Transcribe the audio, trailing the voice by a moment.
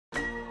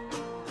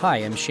Hi,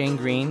 I'm Shane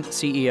Green,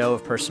 CEO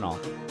of Personal.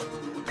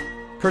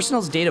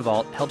 Personal's Data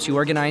Vault helps you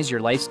organize your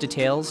life's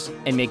details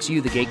and makes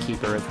you the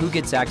gatekeeper of who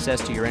gets access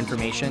to your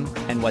information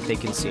and what they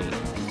can see.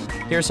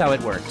 Here's how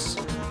it works.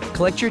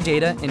 Collect your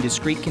data in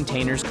discrete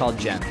containers called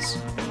gems.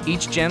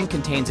 Each gem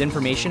contains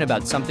information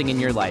about something in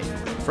your life,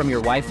 from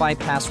your Wi-Fi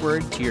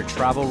password to your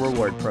travel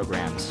reward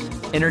programs.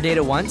 Enter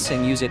data once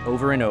and use it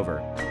over and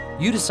over.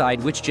 You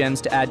decide which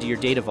gems to add to your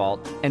data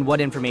vault and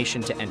what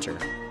information to enter.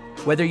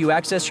 Whether you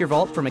access your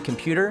vault from a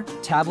computer,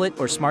 tablet,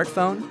 or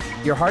smartphone,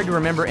 your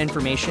hard-to-remember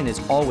information is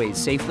always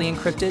safely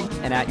encrypted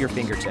and at your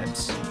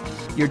fingertips.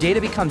 Your data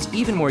becomes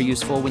even more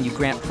useful when you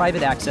grant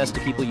private access to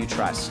people you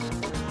trust.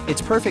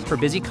 It's perfect for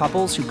busy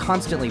couples who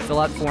constantly fill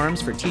out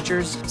forms for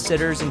teachers,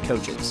 sitters, and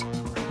coaches.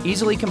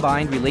 Easily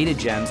combine related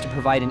gems to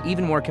provide an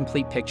even more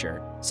complete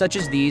picture, such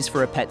as these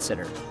for a pet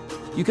sitter.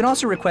 You can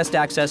also request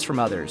access from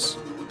others.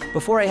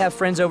 Before I have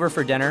friends over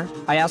for dinner,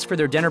 I ask for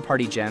their dinner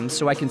party gems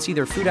so I can see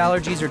their food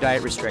allergies or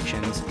diet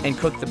restrictions and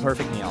cook the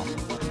perfect meal.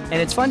 And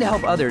it's fun to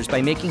help others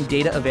by making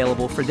data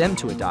available for them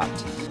to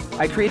adopt.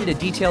 I created a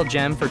detailed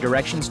gem for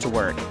directions to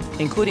work,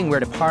 including where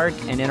to park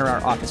and enter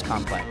our office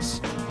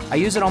complex. I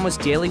use it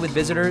almost daily with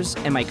visitors,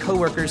 and my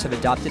coworkers have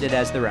adopted it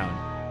as their own,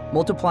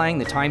 multiplying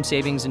the time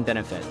savings and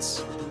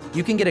benefits.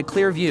 You can get a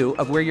clear view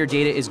of where your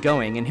data is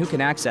going and who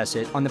can access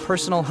it on the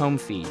Personal home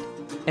feed.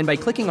 And by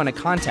clicking on a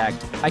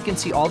contact, I can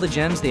see all the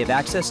gems they have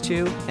access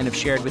to and have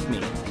shared with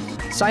me.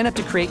 Sign up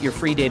to create your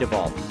free data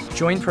vault.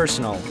 Join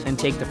Personal and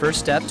take the first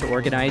step to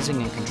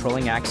organizing and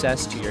controlling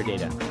access to your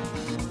data.